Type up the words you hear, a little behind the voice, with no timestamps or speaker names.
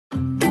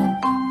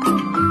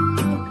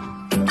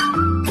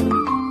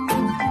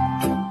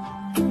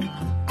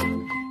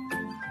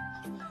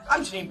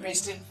I'm Janine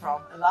Preston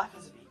from A Life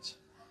as a Beach,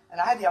 and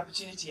I had the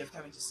opportunity of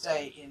coming to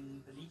stay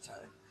in Ballito.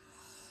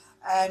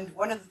 And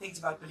one of the things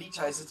about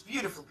Ballito is it's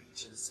beautiful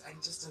beaches and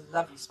just a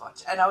lovely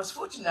spot. And I was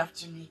fortunate enough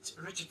to meet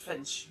Richard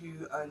Finch,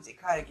 who owns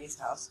Ekaya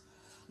Guest House,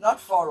 not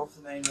far off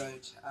the main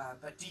road,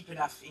 but deep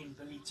enough in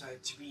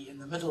Ballito to be in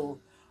the middle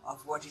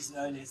of what is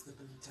known as the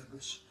Ballito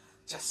Bush.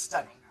 Just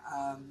stunning.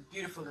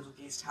 Beautiful little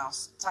guest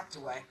house tucked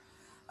away.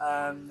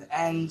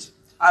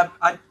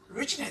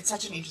 Richard had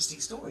such an interesting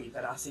story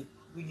that I said,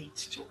 we need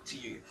to talk to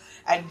you.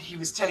 And he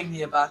was telling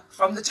me about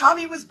from the time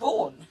he was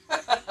born.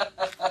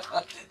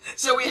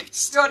 So we have to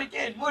start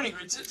again. Morning,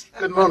 Richard.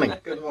 Good morning,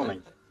 good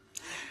morning.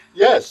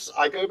 Yes,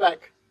 I go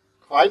back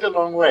quite a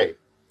long way.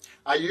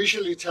 I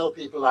usually tell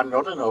people I'm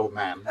not an old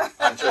man,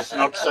 I'm just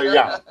not so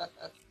young.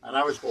 And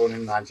I was born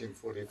in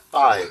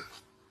 1945,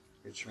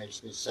 which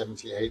makes me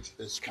 78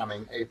 this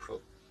coming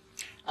April.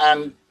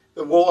 And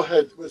the war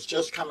was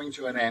just coming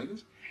to an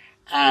end,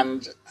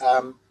 and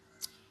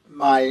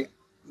my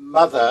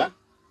mother,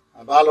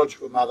 my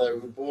biological mother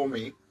who bore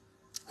me,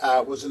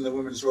 was in the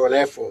Women's Royal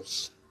Air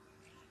Force.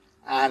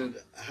 And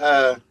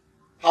her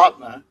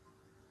partner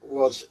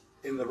was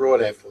in the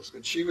Royal Air Force,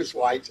 but she was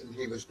white and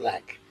he was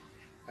black.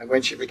 And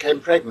when she became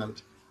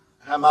pregnant,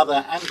 her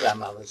mother and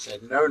grandmother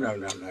said, no, no,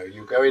 no, no,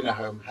 you go in a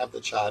home, have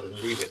the child and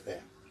leave it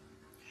there.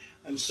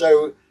 And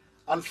so,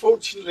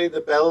 unfortunately,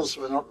 the bells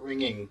were not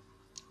ringing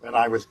when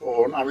I was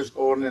born. I was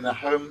born in a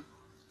home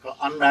for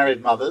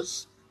unmarried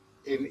mothers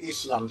in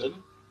East London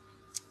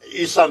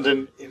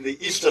in the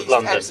east of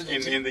London,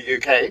 in the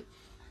UK.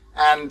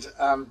 And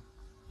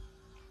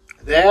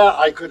there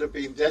I could have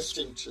been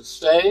destined to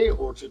stay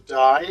or to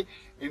die.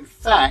 In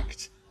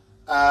fact,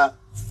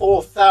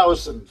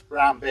 4,000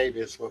 brown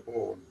babies were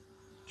born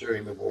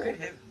during the war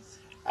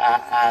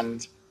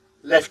and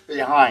left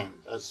behind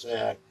as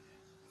their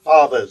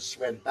fathers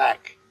went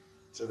back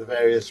to the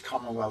various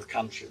Commonwealth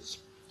countries.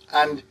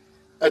 And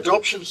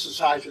adoption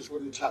societies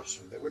wouldn't touch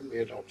them, they wouldn't be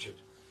adopted.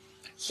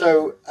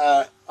 So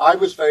I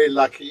was very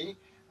lucky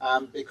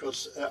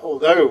because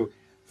although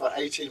for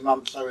 18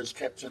 months I was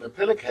kept in a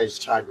pillowcase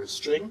tied with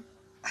string,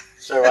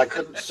 so I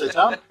couldn't sit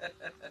up.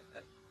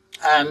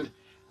 And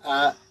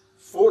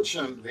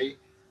fortunately,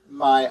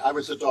 I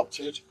was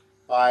adopted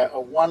by a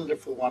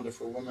wonderful,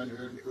 wonderful woman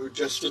who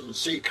just didn't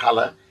see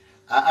colour.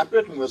 And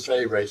Britain was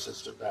very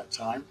racist at that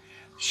time.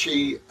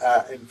 She,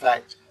 in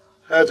fact,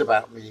 heard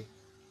about me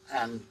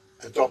and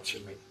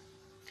adopted me.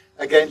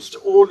 Against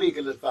all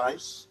legal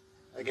advice,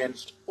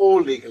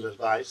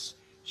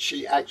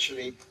 she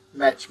actually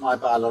met my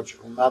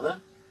biological mother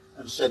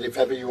and said, if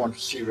ever you want to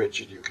see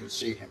Richard, you can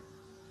see him.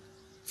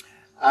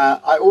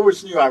 I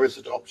always knew I was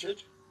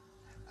adopted.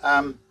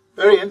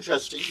 Very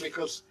interesting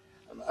because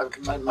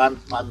my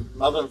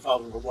mother and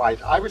father were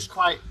white. I was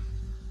quite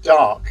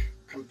dark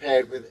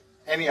compared with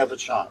any other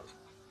child.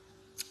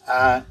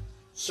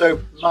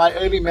 So my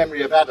early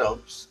memory of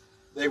adults,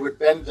 they would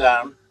bend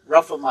down,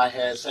 ruffle my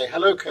hair, say,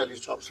 hello, curly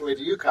tops, where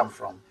do you come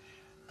from?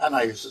 And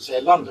I used to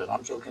say, London.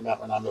 I'm talking about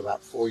when I'm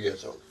about 4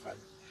 years old.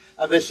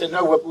 And they said,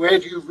 no, where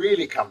do you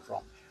really come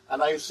from?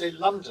 And I used to say,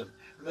 London.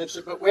 And they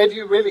said, but where do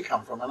you really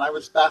come from? And I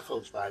was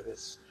baffled by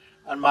this.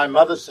 And my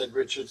mother said,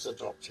 Richard's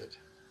adopted.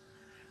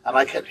 And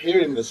I kept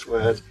hearing this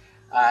word,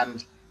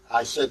 and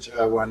I said to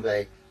her one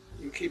day,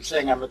 you keep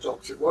saying I'm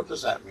adopted, what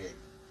does that mean?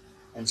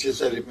 And she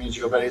said, it means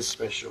you're very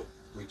special.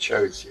 We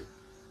chose you,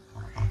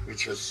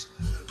 which was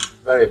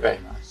very, very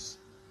nice.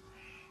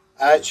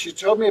 She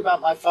told me about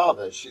my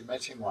father. She'd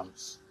met him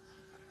once.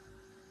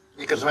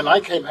 Because when I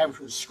came home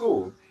from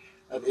school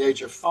at the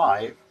age of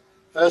 5,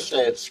 first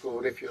day at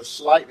school, if you're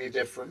slightly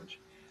different,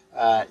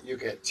 you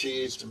get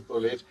teased and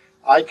bullied.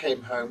 I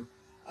came home,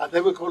 they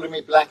were calling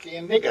me Blackie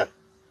and Nigger.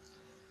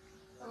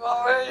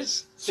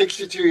 Always.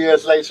 62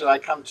 years later, I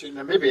come to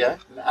Namibia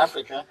in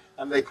Africa,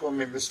 and they call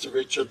me Mr.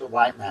 Richard the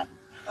White Man.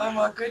 Oh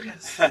my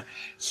goodness.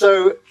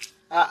 So,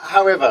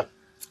 however,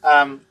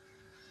 I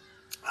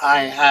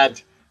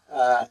had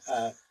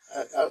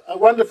a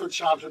wonderful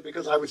childhood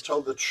because I was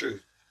told the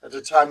truth at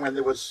a time when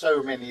there were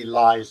so many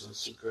lies and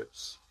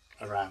secrets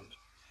around.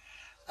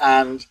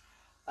 And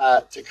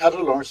to cut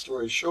a long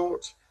story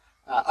short,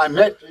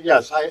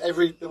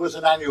 there was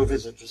an annual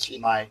visit to see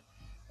my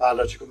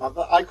biological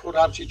mother. I called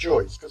Auntie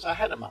Joyce because I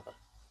had a mother.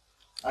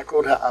 I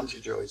called her Auntie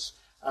Joyce.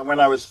 And when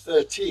I was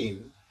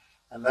 13,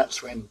 and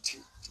that's when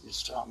you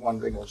start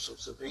wondering all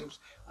sorts of things,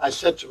 I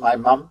said to my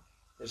mum,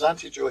 is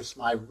Auntie Joyce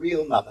my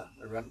real mother?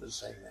 I remember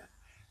saying that.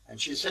 And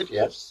she said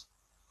yes.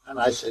 And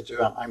I said to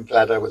her, I'm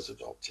glad I was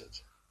adopted.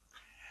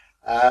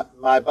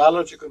 My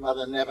biological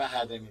mother never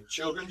had any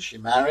children. She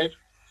married,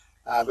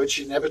 but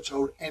she never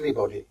told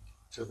anybody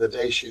till the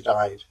day she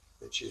died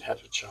that she'd had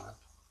a child.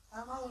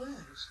 Oh, my word.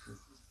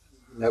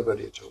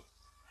 Nobody at all.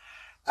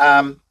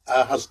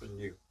 Her husband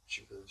knew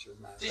she was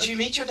married. Did you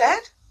meet your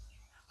dad?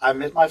 I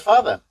met my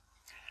father.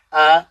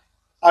 I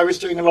was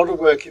doing a lot of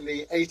work in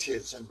the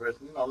 80s in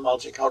Britain on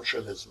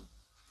multiculturalism.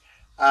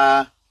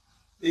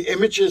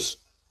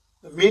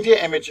 The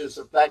media images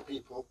of black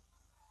people,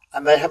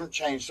 and they haven't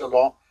changed a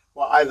lot,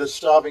 were either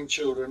starving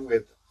children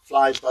with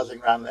flies buzzing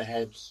around their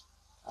heads,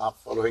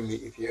 following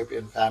the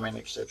Ethiopian famine,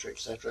 etc.,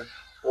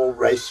 or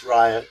race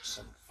riots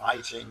and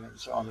fighting and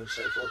so on and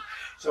so forth.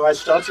 So I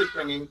started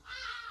bringing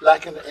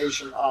Black and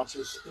Asian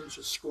artists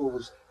into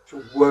schools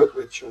to work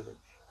with children.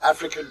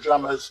 African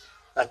drummers,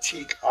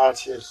 batik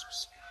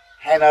artists,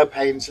 henna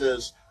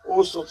painters,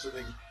 all sorts of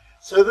things,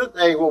 so that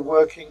they were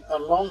working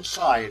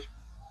alongside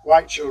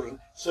white children,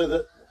 so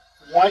that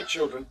white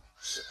children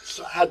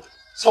had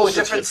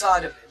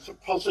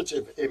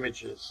positive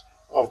images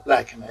of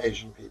Black and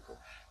Asian people.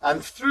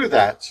 And through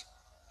that,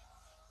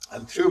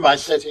 and through my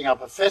setting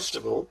up a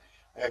festival,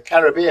 a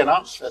Caribbean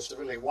Arts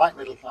Festival in white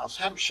middle-class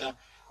Hampshire,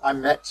 I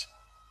met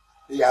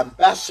the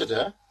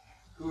ambassador,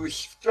 who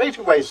straight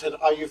away said,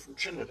 "Are you from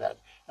Trinidad?"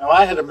 Now,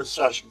 I had a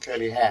moustache and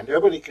curly hair.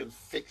 Nobody can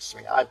fix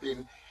me. I've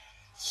been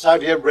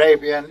Saudi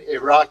Arabian,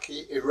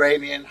 Iraqi,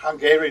 Iranian,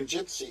 Hungarian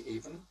gypsy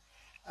even.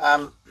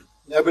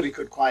 Nobody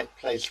could quite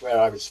place where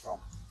I was from.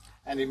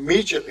 And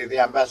immediately the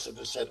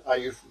ambassador said, "Are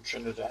you from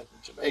Trinidad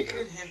and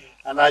Tobago?"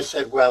 And I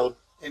said, well,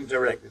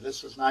 indirectly.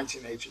 This was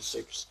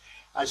 1986.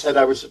 I said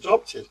I was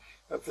adopted.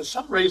 But for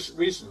some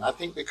reason, I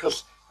think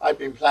because I'd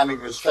been planning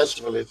this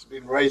festival, it's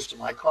been raised to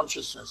my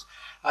consciousness.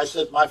 I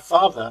said my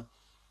father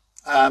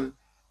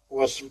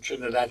was from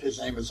Trinidad. His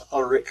name was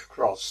Ulrich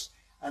Cross.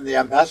 And the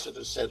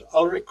ambassador said,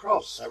 "Ulrich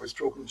Cross." I was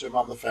talking to him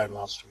on the phone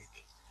last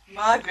week.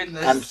 My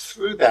goodness. And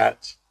through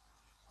that,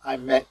 I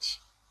met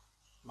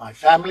my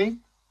family.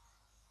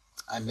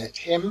 I met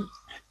him.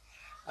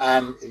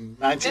 And in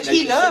 1986... Did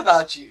he know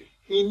about you?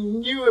 He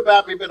knew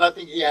about me, but I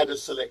think he had a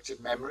selective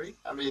memory.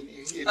 I mean,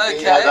 he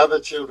had other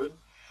children.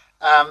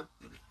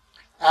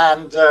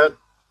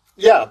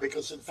 Yeah,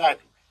 because in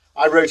fact,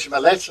 I wrote him a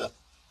letter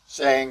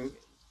saying,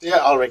 "Dear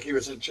Ulrich," he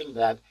was in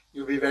Trinidad,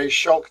 "you'll be very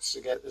shocked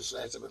to get this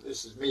letter, but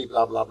this is me,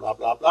 blah, blah, blah,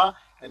 blah, blah."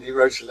 And he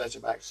wrote a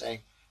letter back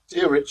saying,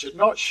 "Dear Richard,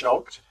 not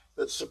shocked,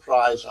 but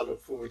surprised. I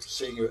look forward to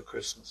seeing you at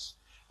Christmas."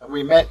 And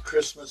we met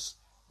Christmas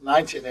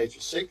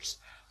 1986,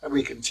 and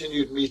we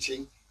continued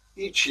meeting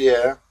each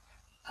year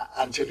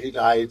until he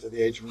died at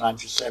the age of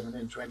 97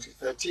 in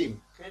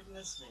 2013.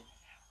 Goodness me.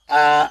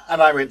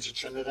 And I went to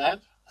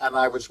Trinidad, and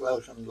I was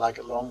welcomed like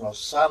a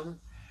long-lost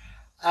son,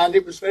 and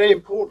it was very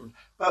important.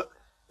 But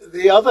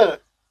the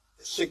other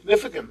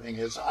significant thing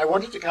is I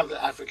wanted to come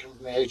to Africa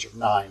from the age of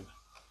 9.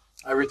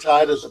 I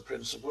retired as a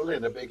principal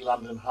in a big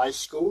London high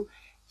school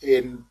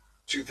in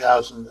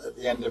 2000, at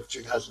the end of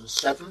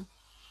 2007,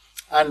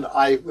 and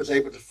I was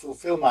able to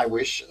fulfill my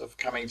wish of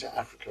coming to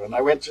Africa. And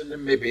I went to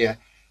Namibia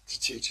to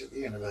teach at the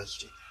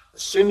university.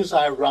 As soon as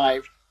I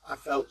arrived, I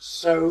felt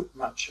so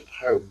much at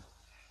home.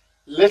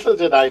 Little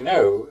did I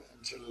know,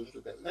 until a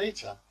little bit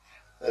later,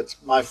 that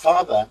my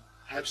father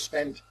had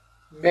spent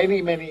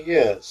many, many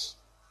years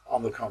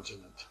on the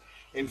continent.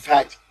 In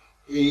fact,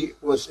 he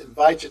was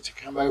invited to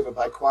come over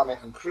by Kwame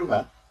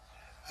Nkrumah,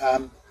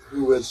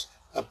 who was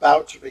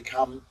about to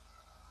become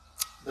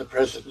the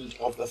president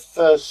of the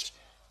first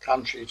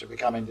country to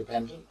become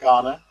independent,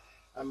 Ghana,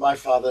 and my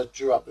father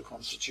drew up the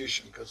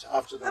constitution because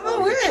after the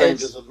war he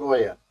trained as a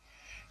lawyer.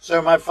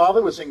 So my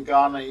father was in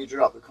Ghana, he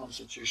drew up the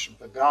constitution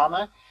for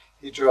Ghana,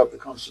 he drew up the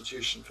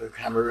constitution for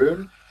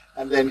Cameroon,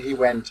 and then he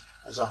went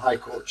as a high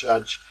court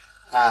judge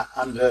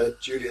under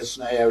Julius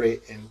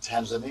Nyerere in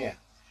Tanzania.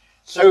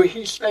 So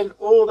he spent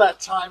all that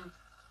time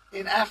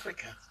in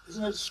Africa.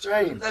 Isn't it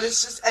strange? That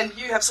is just, and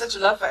you have such a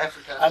love for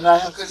Africa. And I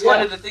have, because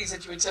one of the things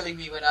that you were telling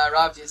me when I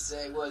arrived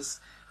yesterday was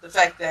the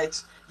fact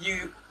that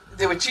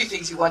there were two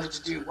things you wanted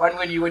to do. One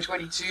when you were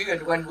 22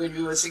 and one when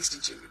you were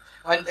 62.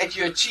 One that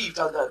you achieved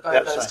on both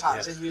those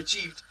times. Yes. And you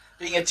achieved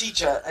being a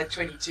teacher at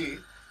 22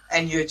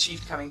 and you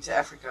achieved coming to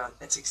Africa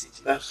at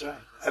 62. That's right.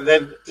 And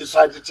then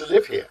decided to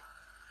live here.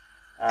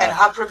 And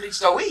how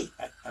privileged are we?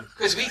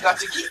 Because we got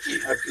to keep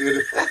you. A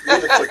beautiful,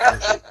 beautiful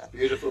country,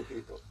 beautiful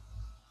people.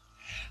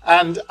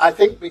 And I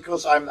think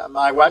because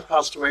my wife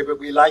passed away, but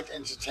we liked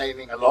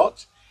entertaining a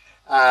lot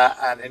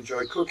and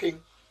enjoy cooking.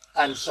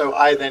 And so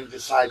I then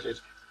decided,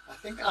 I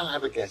think I'll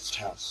have a guest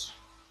house,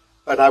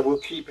 but I will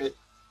keep it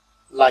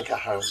like a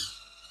home.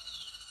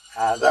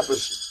 That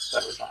was,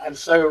 and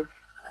so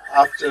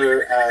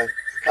after a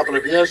couple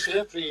of years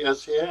here, 3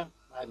 years here,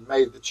 I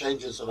made the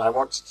changes that I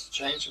wanted to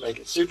change to make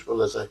it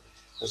suitable as a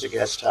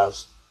guest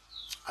house.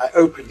 I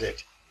opened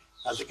it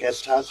as a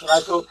guest house, and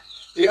I thought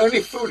the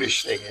only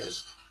foolish thing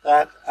is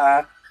that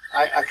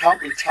I can't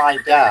be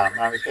tied down.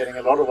 I was getting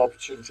a lot of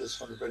opportunities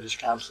from the British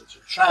Council to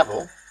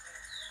travel.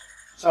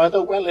 So I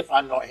thought, well, if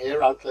I'm not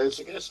here, I'll close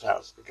the guest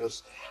house,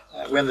 because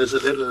when there's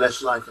a little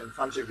less life in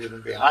front of you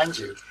than behind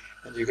you,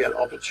 and you get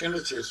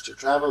opportunities to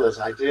travel, as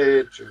I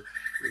did, to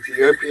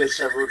Ethiopia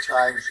several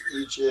times,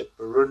 Egypt,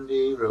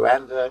 Burundi,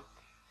 Rwanda,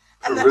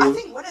 Peru. And I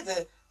think one of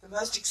the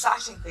most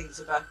exciting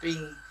things about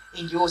being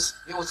in your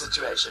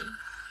situation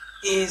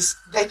is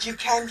that you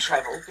can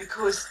travel,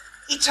 because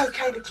it's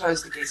okay to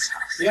close the guest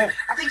house. Yeah.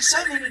 I think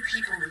so many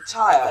people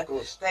retire,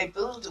 they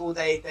build or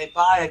they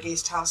buy a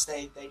guest house,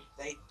 they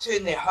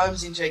turn their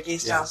homes into a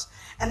guest house,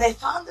 and they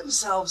find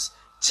themselves,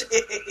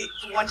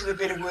 for want of a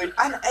better word,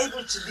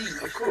 unable to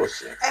leave. Of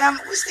course, yeah. And I'm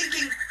always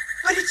thinking,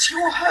 But it's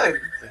your home.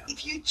 Yeah.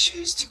 If you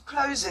choose to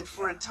close it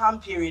for a time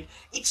period,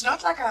 it's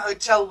not like a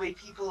hotel where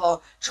people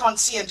are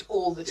transient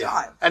all the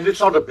time. And it's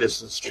not a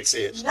business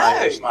strictly. It's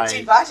inviting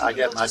I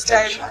get people my to stay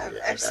pension. at home.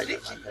 Yeah, Absolutely. I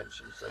get my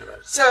pension,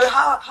 So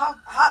how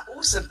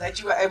awesome that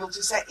you were able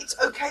to say, it's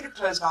okay to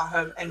close my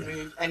home and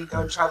move and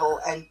go and travel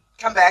and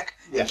come back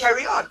and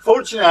carry on.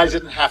 Fortunately, I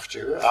didn't have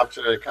to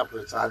after a couple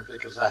of times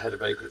because I had a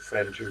very good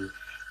friend who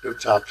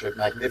looked after it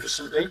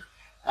magnificently.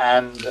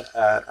 And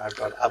I've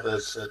got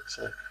others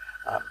that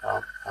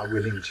are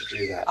willing to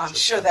do that. I'm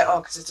sure they are,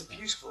 because it's a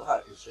beautiful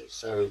home.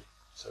 So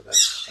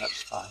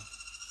that's fine.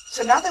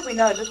 So now that we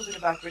know a little bit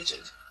about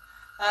Richard,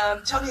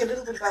 tell me a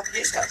little bit about the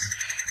guest house.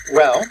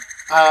 Well,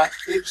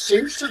 it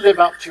seems to live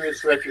up to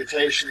its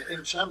reputation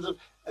in terms of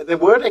the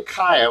word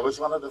Ikaya was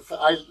one of the.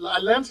 I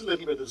learned a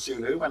little bit of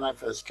Zulu when I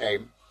first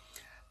came,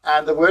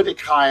 and the word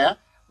Ikaya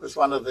was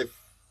one of the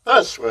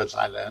first words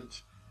I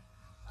learned.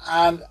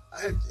 And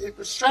it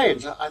was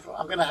strange. I thought,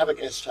 I'm going to have a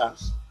guest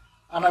house,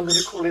 and I'm going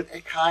to call it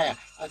Ikaya.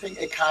 I think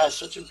Ikaya is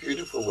such a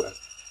beautiful word.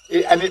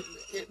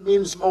 It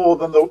means more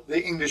than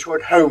the English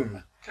word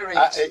home.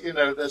 Correct.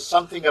 There's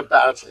something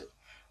about it.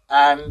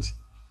 And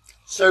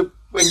so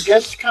when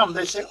guests come,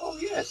 they say, oh,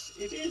 yes,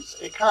 it is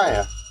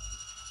Ikaya.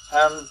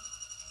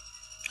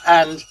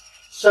 And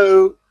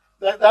so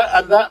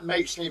that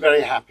makes me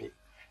very happy.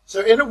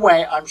 So in a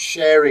way, I'm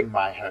sharing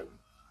my home.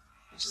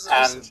 Which is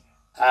awesome.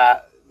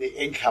 And the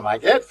income I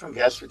get from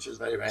guests, which is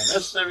very, very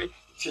necessary,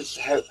 just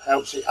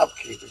helps the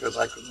upkeep, because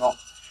I could not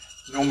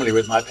normally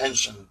with my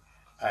pension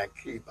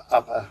keep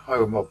up a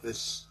home of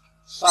this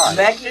size.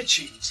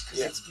 Magnitude, because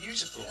it's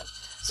beautiful. Yeah.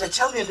 So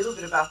tell me a little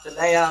bit about the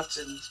layout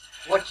and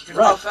what you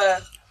can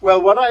offer. Well,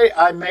 what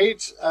I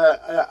made,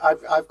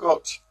 I've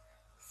got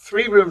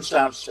 3 rooms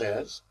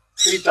downstairs,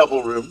 3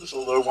 double rooms,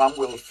 although one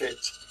will fit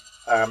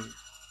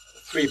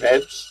 3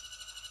 beds.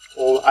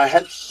 Or I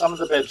had some of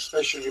the beds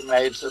specially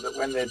made so that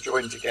when they're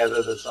joined together,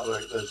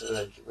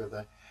 with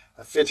a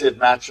fitted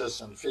mattress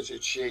and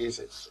fitted sheets.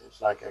 It's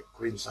like a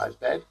queen size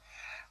bed.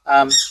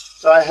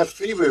 So I have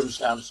 3 rooms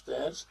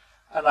downstairs,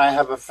 and I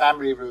have a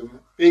family room,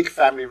 big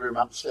family room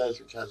upstairs,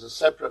 which has a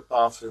separate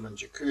bathroom and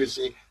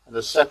jacuzzi and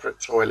a separate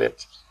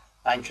toilet,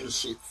 and can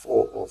seat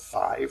 4 or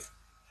 5.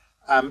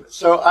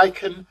 So I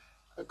can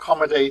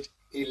accommodate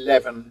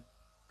 11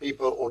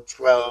 people or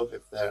 12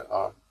 if there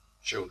are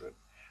children,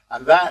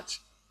 and that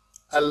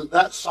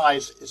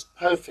size is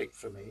perfect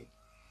for me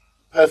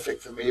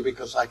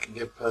because I can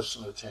give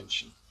personal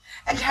attention.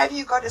 And have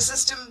you got a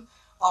system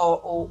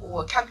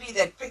or a company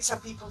that picks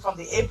up people from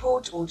the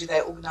airport, or do they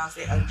organise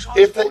their own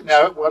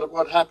transport?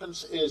 What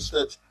happens is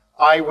that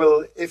I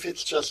will, if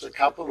it's just a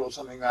couple or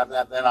something like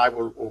that, then I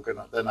will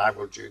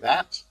do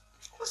that.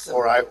 Awesome.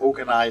 Or I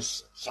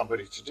organise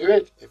somebody to do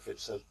it if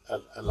it's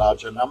a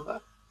larger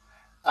number.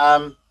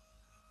 I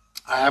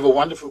have a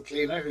wonderful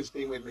cleaner who's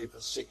been with me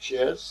for 6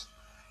 years.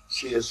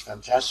 She is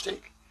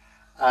fantastic.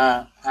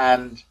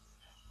 And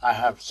I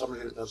have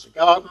somebody that does the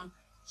garden,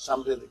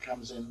 somebody that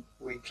comes in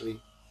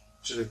weekly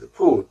to do the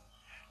pool.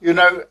 It's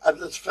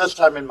the first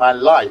time in my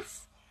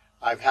life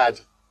I've had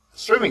a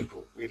swimming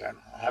pool. We don't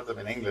have them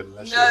in England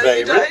unless you're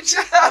very rich.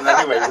 And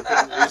anyway, we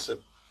couldn't use them.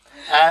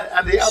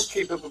 And the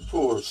upkeep of a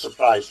pool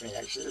surprised me,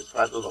 actually. There's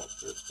quite a lot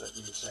that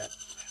needs there.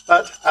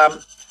 But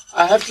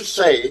I have to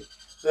say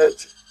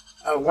that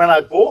when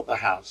I bought the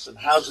house, and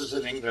houses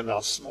in England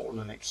are small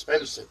and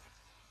expensive,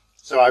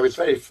 so I was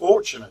very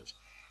fortunate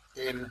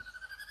in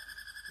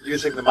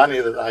using the money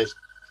that I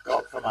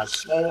got from my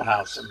small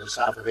house in the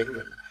south of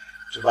England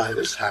to buy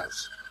this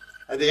house.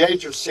 At the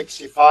age of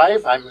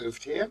 65, I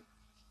moved here,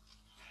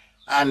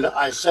 and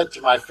I said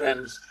to my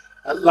friends,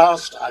 at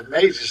last I've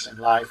made it in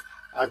life,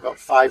 I've got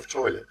 5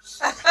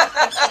 toilets.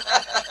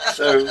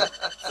 so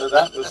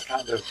that was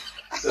kind of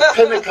the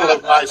pinnacle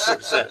of my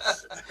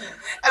success.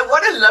 And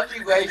what a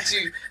lovely way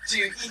to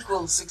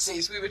equal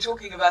success. We were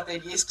talking about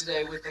that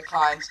yesterday with the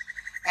client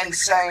and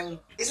saying,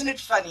 isn't it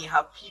funny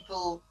how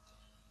people,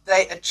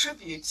 they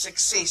attribute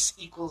success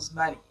equals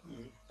money.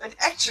 Mm. But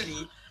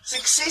actually,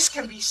 success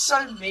can be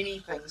so many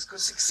things,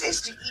 because success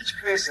to each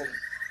person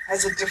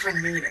has a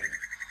different meaning.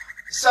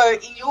 So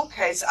in your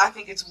case, I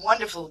think it's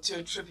wonderful to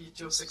attribute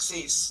your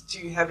success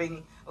to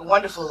having a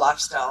wonderful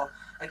lifestyle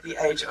at the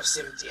age of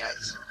 78.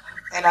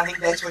 And I think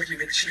that's what you've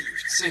achieved,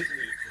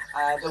 certainly.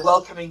 The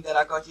welcoming that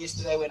I got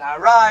yesterday when I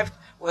arrived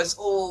was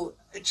all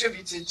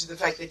attributed to the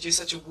fact that you're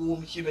such a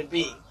warm human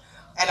being.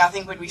 And I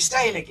think when we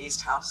stay in a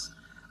guest house,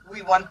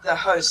 we want the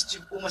host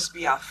to almost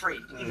be our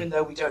friend, even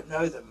though we don't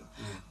know them.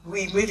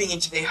 We're moving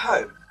into their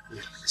home.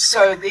 Yes.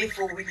 So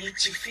therefore we need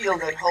to feel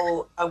that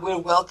whole, we're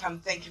welcome,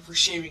 thank you for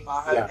sharing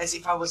my home, as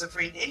if I was a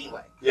friend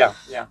anyway. Yeah.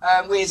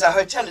 Whereas a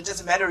hotel, it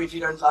doesn't matter if you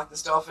don't like the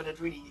staff, and it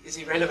really is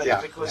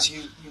irrelevant because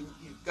you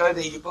go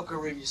there, you book a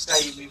room, you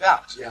stay, you move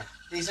out. Yeah.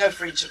 There's no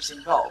friendships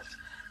involved.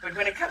 But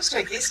when it comes to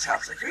a guest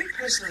house, a very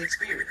personal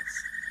experience.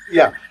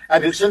 Yeah,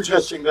 and it's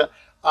interesting that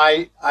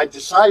I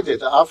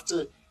decided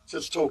after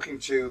just talking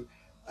to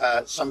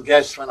some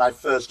guests when I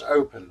first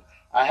opened,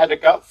 I had a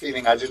gut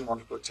feeling I didn't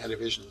want to put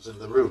televisions in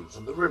the rooms,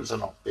 and the rooms are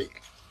not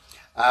big.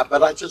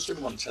 But I just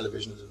didn't want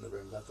televisions in the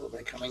rooms. I thought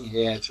they're coming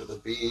here to the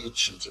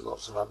beach and to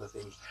lots of other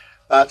things.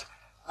 But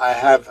I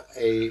have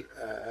it's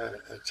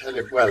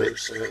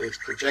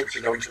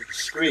projected onto the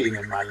screen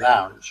in my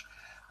lounge,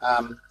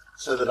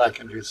 so that I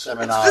can do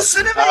seminars. It's the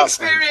cinema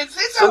experience.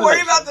 Let's not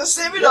worry about the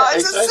seminar.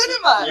 It's a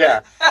cinema.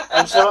 Yeah.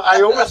 And so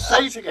I always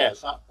say to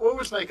guests, I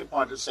always make a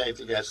point of saying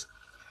to guests,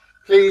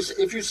 please,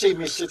 if you see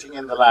me sitting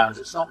in the lounge,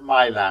 it's not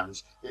my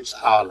lounge, it's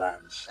our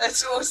lounge.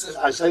 That's awesome.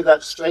 I say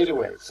that straight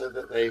away so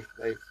that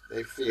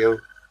they feel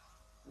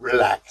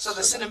relaxed. So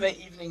the cinema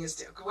evening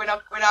is when I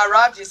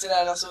arrived yesterday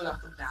and I saw it, I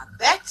thought, now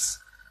that's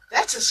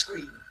a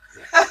screen.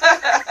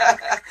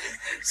 Yeah.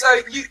 So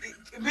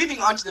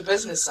moving on to the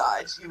business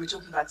side, you were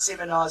talking about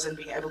seminars and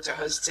being able to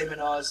host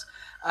seminars.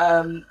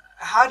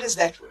 How does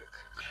that work?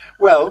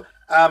 Well,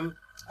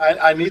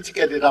 I need to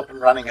get it up and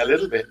running a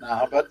little bit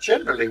now, but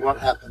generally what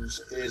happens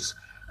is,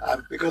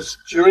 because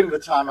during the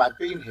time I've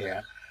been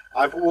here,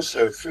 I've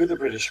also, through the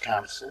British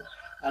Council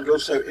and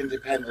also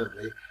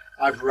independently,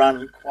 I've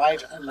run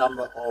quite a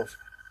number of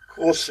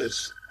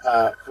courses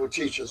for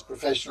teachers,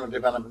 professional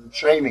development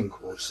training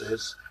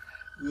courses,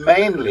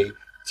 mainly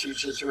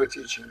teachers who are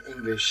teaching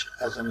English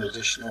as an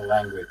additional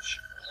language.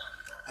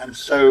 And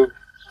so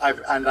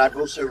I've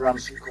also run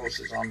some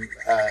courses on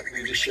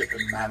leadership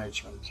and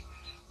management,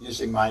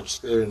 using my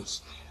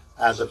experience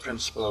as a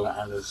principal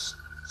and as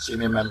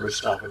senior member of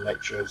staff and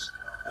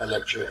a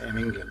lecturer in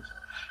England.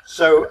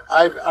 So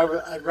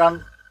I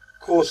run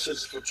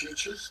courses for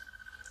teachers.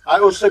 I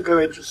also go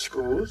into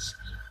schools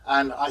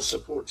and I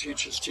support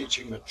teachers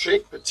teaching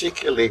matric,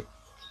 particularly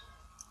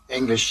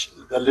English,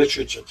 the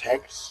literature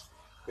texts,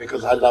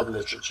 because I love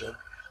literature.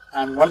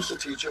 And once a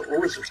teacher,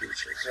 always a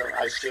teacher. So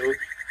I still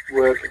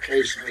work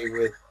occasionally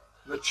with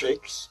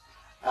matrics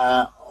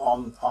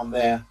on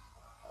their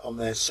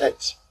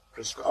set.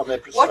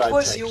 What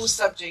was your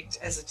subject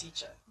as a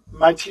teacher?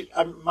 My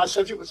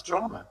subject was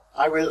drama.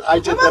 I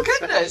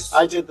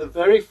did the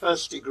very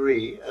first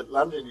degree at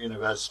London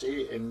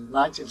University in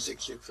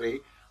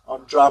 1963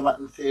 on drama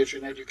and theatre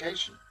in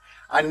education.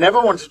 I never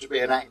wanted to be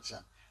an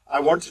actor. I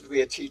wanted to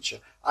be a teacher.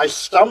 I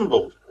was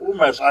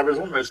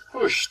almost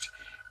pushed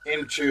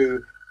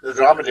into the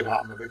drama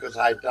department because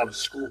I had done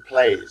school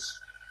plays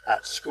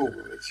at school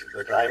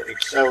that I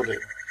excelled in.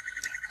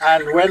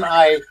 And when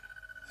I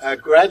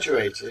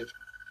graduated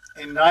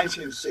in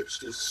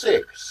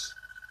 1966,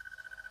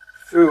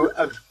 through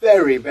a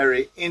very,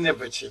 very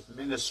innovative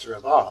Minister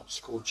of Arts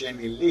called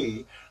Jenny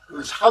Lee,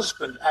 whose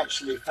husband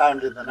actually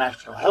founded the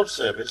National Health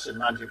Service in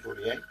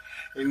 1948.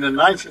 In the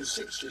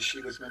 1960s,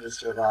 she was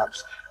Minister of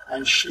Arts,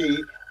 and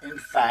she, in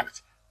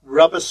fact,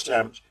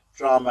 rubber-stamped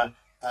drama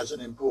as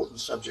an important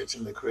subject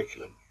in the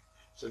curriculum.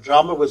 So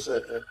drama was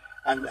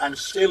and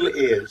still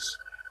is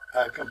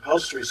a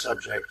compulsory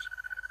subject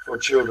for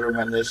children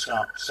when they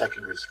start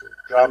secondary school.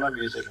 Drama,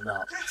 music and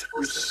art,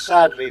 which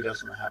sadly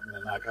doesn't happen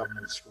in our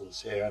government schools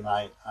here, and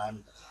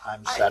I'm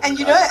sad. And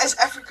you know, as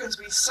Africans,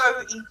 we're so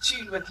in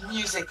tune with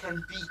music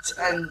and beat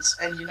and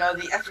you know,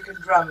 the African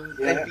drum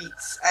that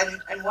beats,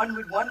 and one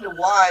would wonder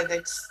why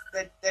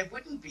that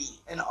wouldn't be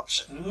an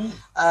option.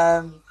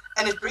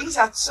 And it brings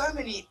out so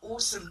many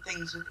awesome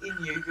things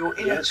within you. Your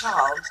inner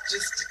child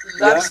just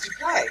loves to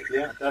play.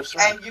 Yeah, that's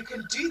right. And you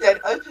can do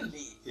that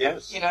openly.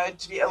 Yes. You know,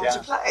 to be able to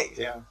play.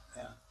 Yeah.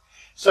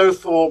 So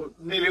for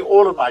nearly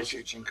all of my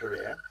teaching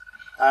career,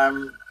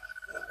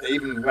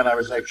 even when I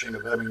was lecturing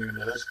at Birmingham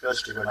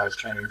University, when I was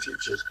training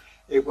teachers,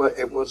 it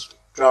was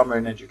drama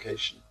in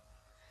education.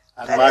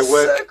 And my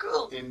work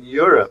in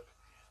Europe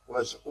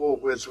was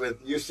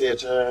with youth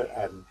theatre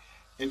and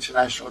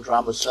international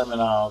drama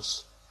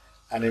seminars.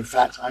 And in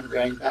fact, I'm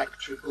going back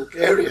to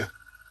Bulgaria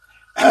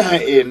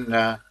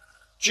in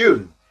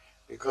June,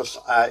 because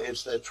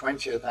it's their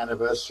 20th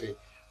anniversary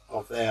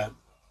of their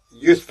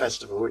youth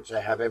festival, which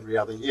they have every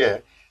other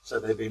year. So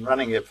they've been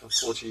running it for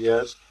 40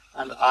 years,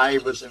 and I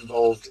was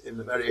involved in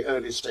the very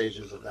early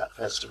stages of that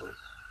festival.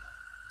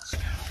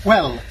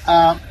 Well,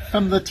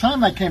 from the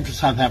time I came to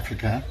South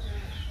Africa,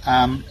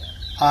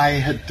 I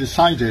had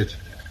decided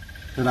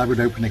that I would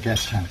open a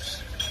guest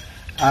house.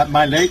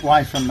 My late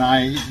wife and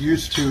I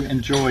used to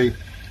enjoy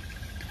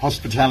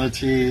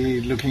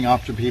hospitality, looking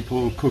after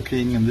people,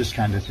 cooking and this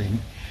kind of thing.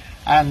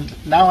 And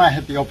now I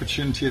had the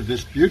opportunity of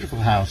this beautiful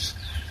house.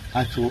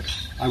 I thought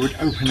I would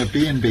open a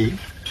B&B.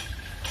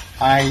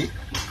 I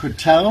could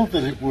tell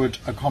that it would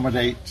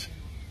accommodate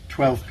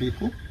 12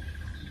 people.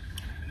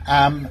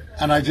 And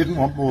I didn't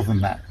want more than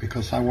that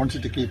because I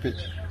wanted to keep it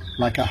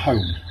like a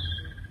home.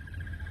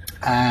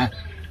 And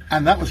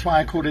that was why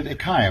I called it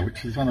Ekaya,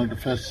 which is one of the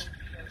first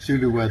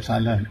Zulu words I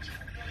learned.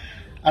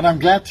 And I'm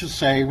glad to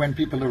say when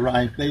people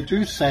arrive, they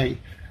do say,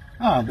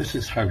 this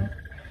is home.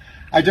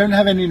 I don't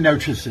have any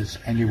notices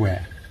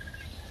anywhere.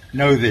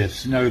 No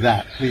this, no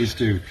that, please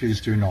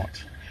do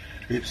not.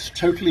 It's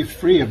totally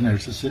free of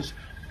notices.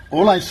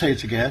 All I say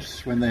to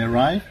guests when they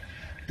arrive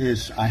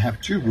is I have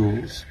two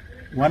rules.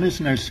 One is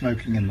no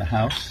smoking in the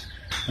house,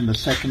 and the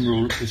second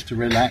rule is to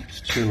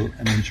relax, chill,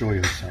 and enjoy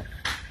yourself.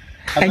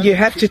 And you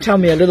have to tell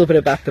me a little bit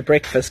about the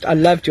breakfast. I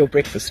loved your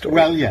breakfast story.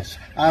 Well, yes.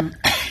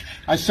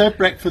 I serve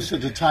breakfast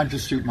at a time to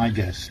suit my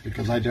guests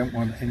because I don't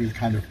want any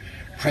kind of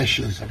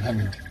pressures of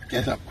having to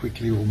get up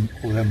quickly or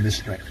they'll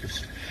miss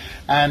breakfast.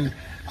 And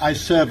I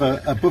serve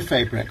a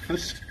buffet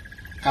breakfast,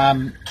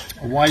 a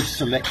wide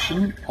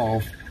selection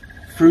of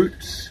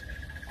fruits,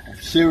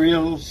 of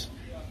cereals.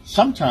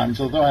 Sometimes,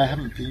 although I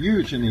haven't for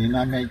you, Janine,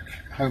 I make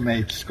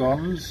homemade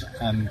scones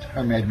and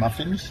homemade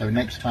muffins, so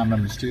next time I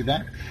must do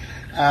that.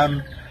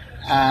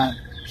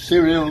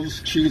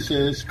 Cereals,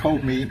 cheeses,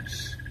 cold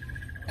meats,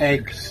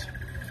 eggs,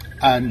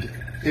 and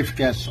if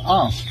guests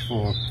ask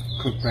for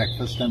cooked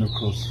breakfast, then of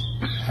course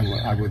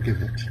I will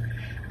give it.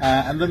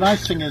 And the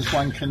nice thing is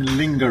one can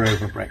linger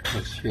over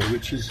breakfast here,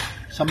 which is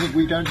something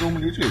we don't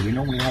normally do. We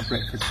normally have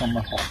breakfast on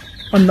the hop.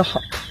 On the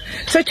hop.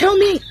 So tell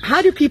me,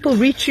 how do people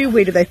reach you?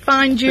 Where do they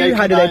find you?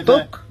 How do they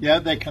book? Yeah,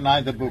 they can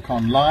either book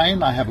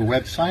online. I have a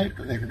website,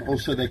 but they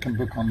can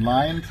book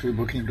online through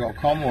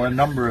booking.com or a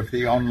number of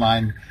the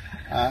online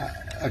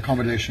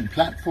accommodation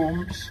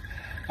platforms,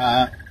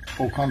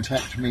 or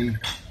contact me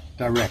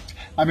direct.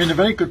 I'm in a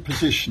very good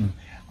position.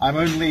 I'm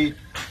only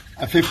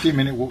a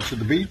 15-minute walk to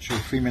the beach or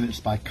 3 minutes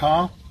by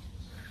car.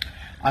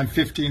 I'm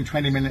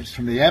 15-20 minutes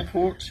from the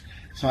airport,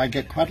 so I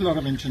get quite a lot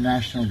of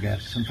international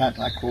guests. In fact,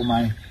 I call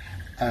my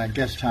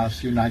guest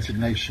house United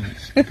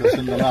Nations, because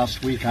in the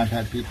last week I've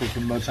had people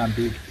from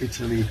Mozambique,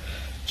 Italy,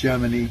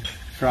 Germany,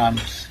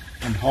 France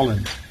and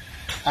Holland.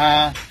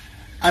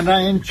 And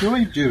I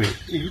enjoy doing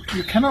it.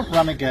 You cannot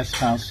run a guest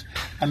house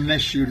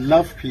unless you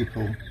love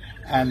people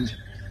and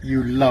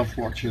you love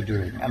what you're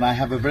doing. And I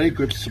have a very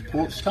good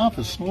support staff,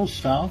 a small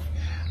staff,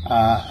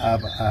 a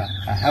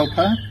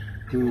helper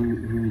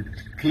who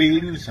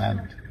cleans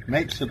and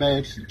makes the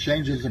beds and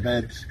changes the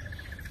beds.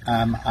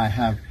 I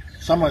have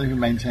someone who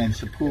maintains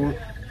the pool,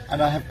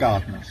 and I have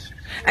gardeners.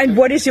 And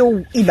what is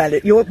your email?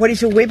 What is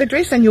your web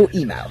address and your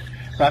email?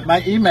 Right,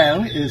 my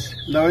email is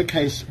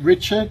lowercase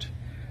richard.finch,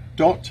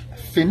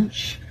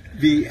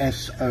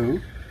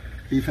 VSO,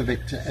 V for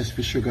Victor, S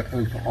for Sugar,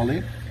 O for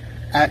Olive,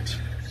 at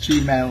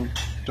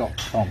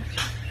gmail.com.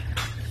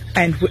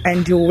 And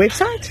your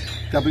website?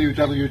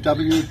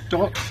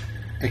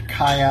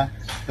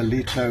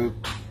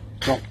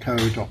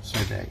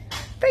 www.ekayabelito.co.za.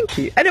 Thank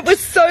you. And it was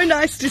so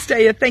nice to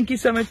stay here. Thank you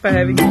so much for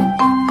having me.